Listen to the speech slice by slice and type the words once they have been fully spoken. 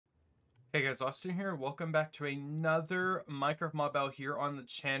Hey guys, Austin here. Welcome back to another Minecraft mod battle here on the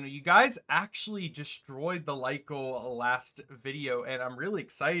channel. You guys actually destroyed the light goal last video, and I'm really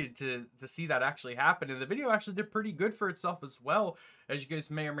excited to see that actually happen. And the video actually did pretty good for itself as well, as you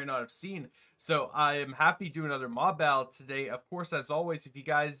guys may or may not have seen. So I am happy to do another mod battle today. Of course, as always, if you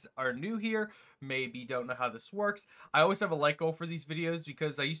guys are new here, maybe don't know how this works, I always have a like goal for these videos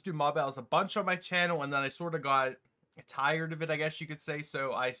because I used to do mod battles a bunch on my channel, and then I sort of got tired of it, I guess you could say,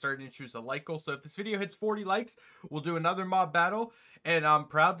 so I started to choose a like goal. So if this video hits 40 likes, we'll do another mob battle, and I'm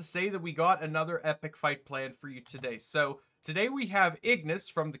proud to say that we got another epic fight planned for you today. So today we have Ignis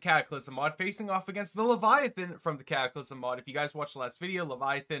from the Cataclysm Mod facing off against the Leviathan from the Cataclysm Mod. If you guys watched the last video,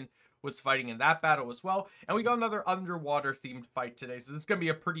 Leviathan was fighting in that battle as well, and we got another underwater themed fight today, so this is gonna be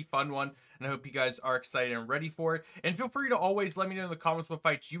a pretty fun one, and I hope you guys are excited and ready for it. And feel free to always let me know in the comments what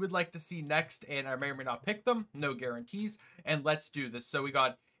fights you would like to see next, and I may or may not pick them, no guarantees. And let's do this. So we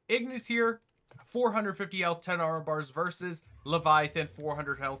got Ignis here, 450 health, 10 armor bars, versus Leviathan,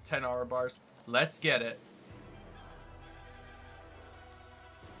 400 health, 10 armor bars. Let's get it.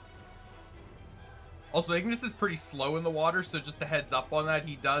 Also, Ignis is pretty slow in the water, so just a heads up on that.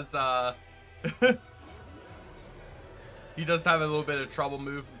 He does, he does have a little bit of trouble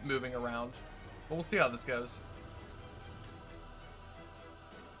moving around. But we'll see how this goes.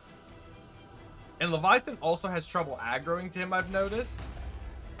 And Leviathan also has trouble aggroing to him, I've noticed.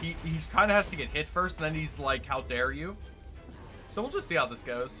 He kind of has to get hit first, and then he's like, how dare you? So we'll just see how this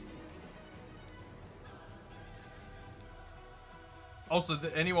goes. Also,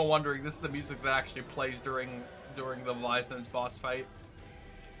 anyone wondering, this is the music that actually plays during the Leviathan's boss fight.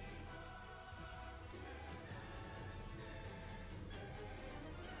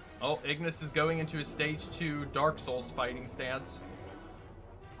 Oh, Ignis is going into his stage 2 Dark Souls fighting stance.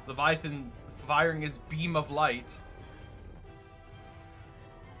 Leviathan firing his beam of light.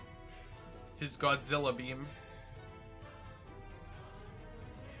 His Godzilla beam.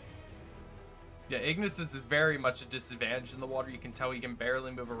 Yeah, Ignis is very much a disadvantage in the water. You can tell he can barely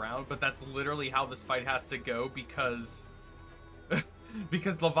move around, but that's literally how this fight has to go because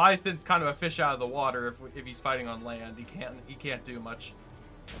because Leviathan's kind of a fish out of the water if he's fighting on land. He can't do much.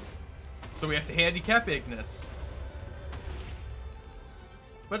 So we have to handicap Ignis.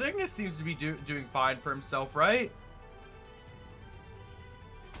 But Ignis seems to be doing fine for himself, right?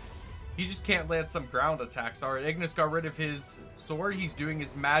 He just can't land some ground attacks. Alright, Ignis got rid of his sword. He's doing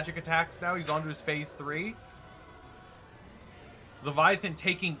his magic attacks now. He's on to his phase 3. Leviathan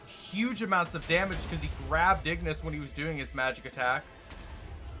taking huge amounts of damage because he grabbed Ignis when he was doing his magic attack.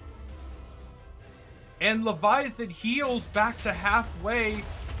 And Leviathan heals back to halfway.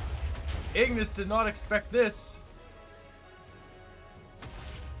 Ignis did not expect this.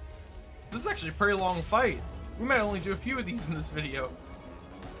 This is actually a pretty long fight. We might only do a few of these in this video.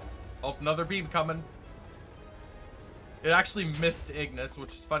 Oh, another beam coming. It actually missed Ignis,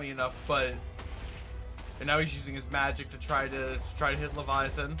 which is funny enough, but... And now he's using his magic to try to hit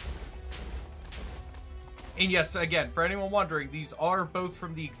Leviathan. And yes, again, for anyone wondering, these are both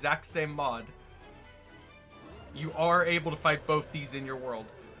from the exact same mod. You are able to fight both these in your world.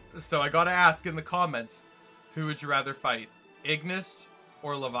 So I gotta ask in the comments, who would you rather fight? Ignis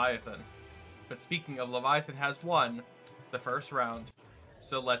or Leviathan? But speaking of, Leviathan has won the first round.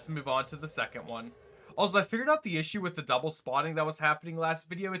 So let's move on to the second one. Also, I figured out the issue with the double spawning that was happening last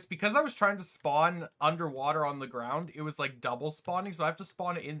video. It's because I was trying to spawn underwater on the ground. It was like double spawning, so I have to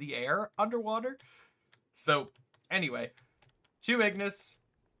spawn it in the air underwater. So, anyway. 2 Ignis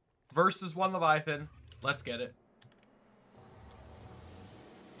versus 1 Leviathan. Let's get it.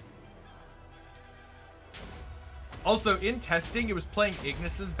 Also, in testing, it was playing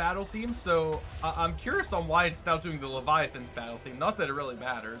Ignis's battle theme, so I'm curious on why it's now doing the Leviathan's battle theme. Not that it really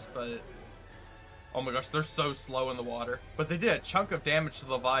matters, but... Oh my gosh, they're so slow in the water. But they did a chunk of damage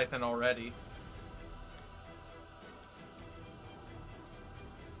to Leviathan already.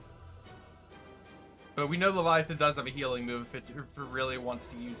 But we know Leviathan does have a healing move if it really wants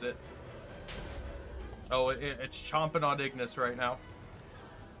to use it. Oh, it's chomping on Ignis right now.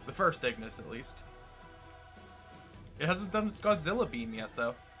 The first Ignis, at least. It hasn't done its Godzilla beam yet,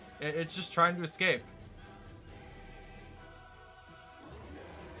 though. It's just trying to escape.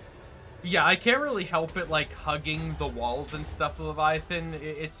 Yeah, I can't really help it, like, hugging the walls and stuff, Leviathan.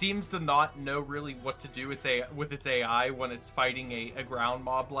 It seems to not know really what to do with its AI when it's fighting a ground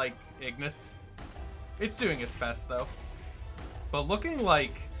mob like Ignis. It's doing its best, though. But looking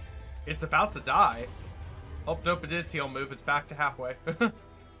like it's about to die. Oh, nope, it did its heal move. It's back to halfway.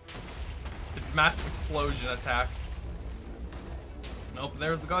 It's massive explosion attack. Nope,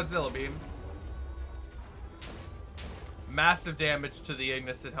 there's the Godzilla beam. Massive damage to the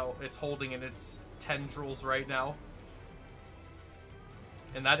Ignis it's holding in its tendrils right now.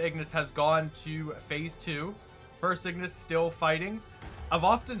 And that Ignis has gone to phase 2. First Ignis still fighting. I've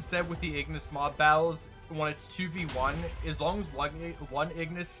often said with the Ignis mob battles, when it's 2v1, as long as one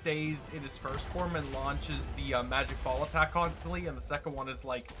Ignis stays in his first form and launches the magic ball attack constantly, and the second one is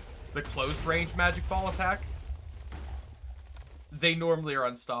like the close range magic ball attack, they normally are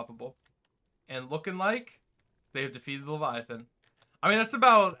unstoppable. And looking like they have defeated the Leviathan. I mean, that's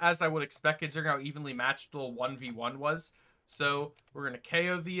about as I would expect, considering how evenly matched the 1v1 was. So we're going to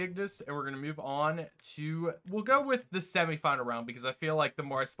KO the Ignis, and we're going to move on to... We'll go with the semifinal round, because I feel like the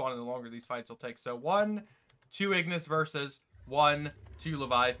more I spawn in, the longer these fights will take. So 1, 2 Ignis versus 1, 2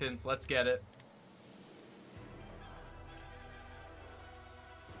 Leviathans. Let's get it.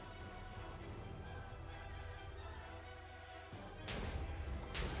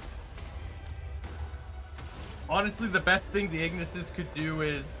 Honestly, the best thing the Ignises could do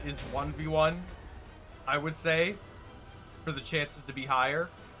is 1v1, I would say, for the chances to be higher,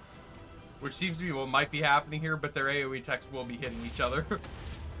 which seems to be what might be happening here, but their AoE attacks will be hitting each other.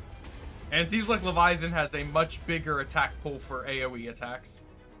 And it seems like Leviathan has a much bigger attack pool for AoE attacks,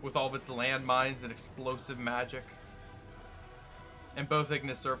 with all of its landmines and explosive magic. And both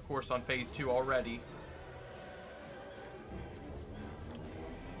Ignis are, of course, on phase 2 already.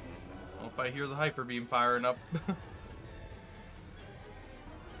 Oh, I hear the Hyper Beam firing up.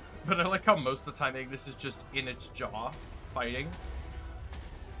 But I like how most of the time Ignis is just in its jaw, fighting.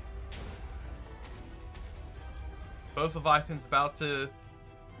 Both Leviathans about to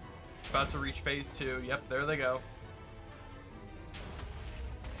reach phase 2. Yep, there they go.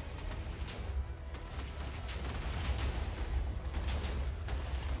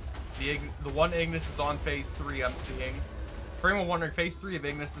 The one Ignis is on phase 3, I'm seeing. For anyone wondering, phase 3 of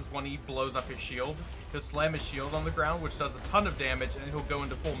Ignis is when he blows up his shield. He'll slam his shield on the ground, which does a ton of damage, and he'll go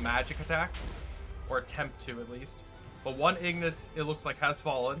into full magic attacks. Or attempt to, at least. But one Ignis, it looks like, has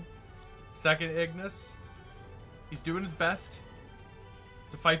fallen. Second Ignis, he's doing his best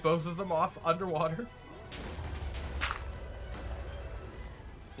to fight both of them off underwater.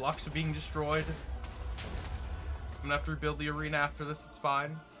 Blocks are being destroyed. I'm gonna have to rebuild the arena after this, it's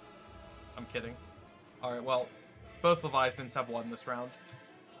fine. I'm kidding. Alright, well, both Leviathans have won this round.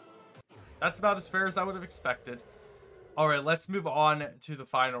 That's about as fair as I would have expected. Alright, let's move on to the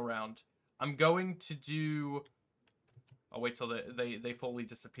final round. I'm going to do... I'll wait till they fully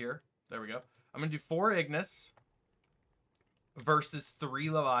disappear. There we go. I'm going to do 4 Ignis versus 3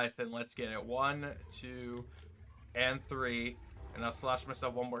 Leviathan. Let's get it. 1, 2, and 3. And I'll slash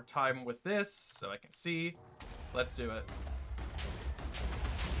myself one more time with this so I can see. Let's do it.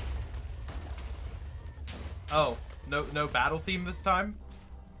 Oh, no battle theme this time?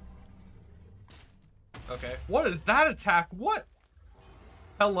 Okay. What is that attack? What?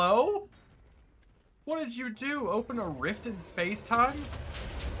 Hello? What did you do? Open a rift in space-time?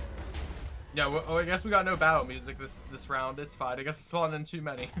 Yeah, well, I guess we got no battle music this round. It's fine. I guess it spawned in too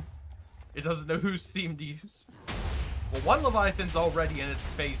many. It doesn't know whose theme to use. Well, one Leviathan's already in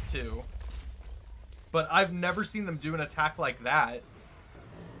its phase 2. But I've never seen them do an attack like that.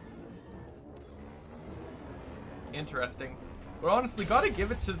 Interesting. But honestly, gotta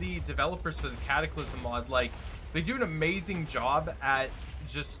give it to the developers for the Cataclysm mod. Like, they do an amazing job at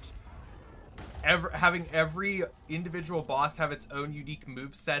just having every individual boss have its own unique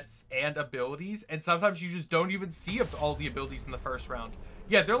movesets and abilities. And sometimes you just don't even see all the abilities in the first round.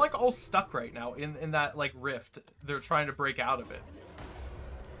 Yeah, they're like all stuck right now in that like rift. They're trying to break out of it.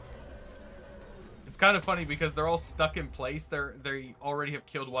 It's kind of funny because they're all stuck in place. They already have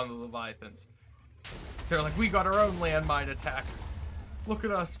killed one of the Leviathans. They're like, we got our own landmine attacks. Look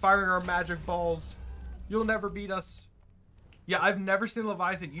at us firing our magic balls. You'll never beat us. Yeah, I've never seen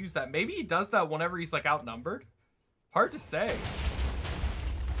Leviathan use that. Maybe he does that whenever he's like outnumbered. Hard to say.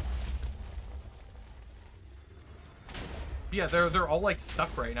 Yeah, they're all like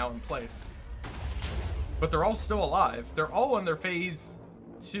stuck right now in place. But they're all still alive. They're all in their phase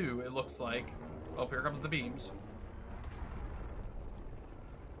 2, it looks like. Oh, here comes the beams.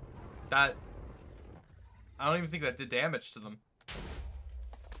 That... I don't even think that did damage to them.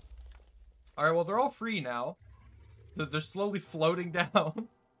 Alright, well, they're all free now. They're slowly floating down.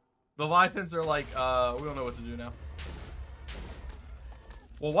 The Leviathans are like, we don't know what to do now.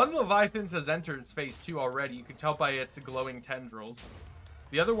 Well, one of the Leviathans has entered its phase 2 already. You can tell by its glowing tendrils.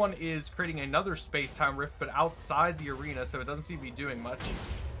 The other one is creating another space-time rift, but outside the arena, so it doesn't seem to be doing much.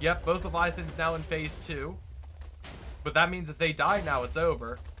 Yep, both Leviathans now in phase 2. But that means if they die now, it's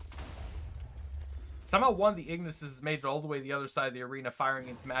over. Somehow one of the Ignises made it all the way to the other side of the arena, firing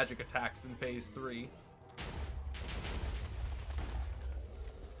its magic attacks in phase 3.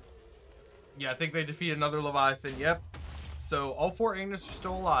 Yeah, I think they defeat another Leviathan. Yep. So all 4 Ignis are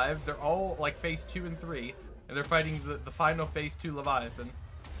still alive. They're all like phase 2 and 3. And they're fighting the final phase 2 Leviathan.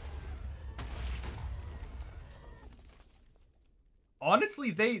 Honestly,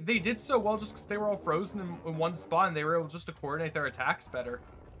 they did so well just because they were all frozen in one spot and they were able just to coordinate their attacks better.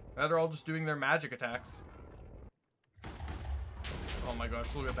 Now they're all just doing their magic attacks. Oh my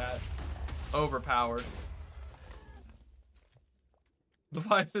gosh, look at that. Overpowered.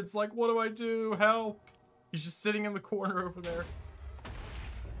 Leviathan's like, what do I do? Help! He's just sitting in the corner over there.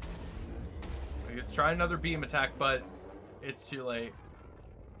 Let's try another beam attack, but it's too late.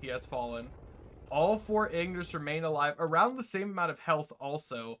 He has fallen. All 4 Ignis remain alive, around the same amount of health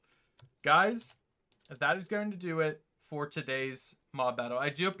also. Guys, that is going to do it for today's mob battle. I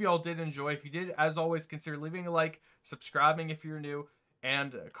do hope you all did enjoy. If you did, as always, consider leaving a like, subscribing if you're new,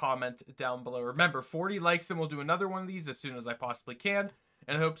 and comment down below. Remember, 40 likes and we'll do another one of these as soon as I possibly can.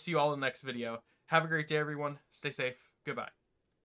 And I hope to see you all in the next video. Have a great day, everyone. Stay safe. Goodbye.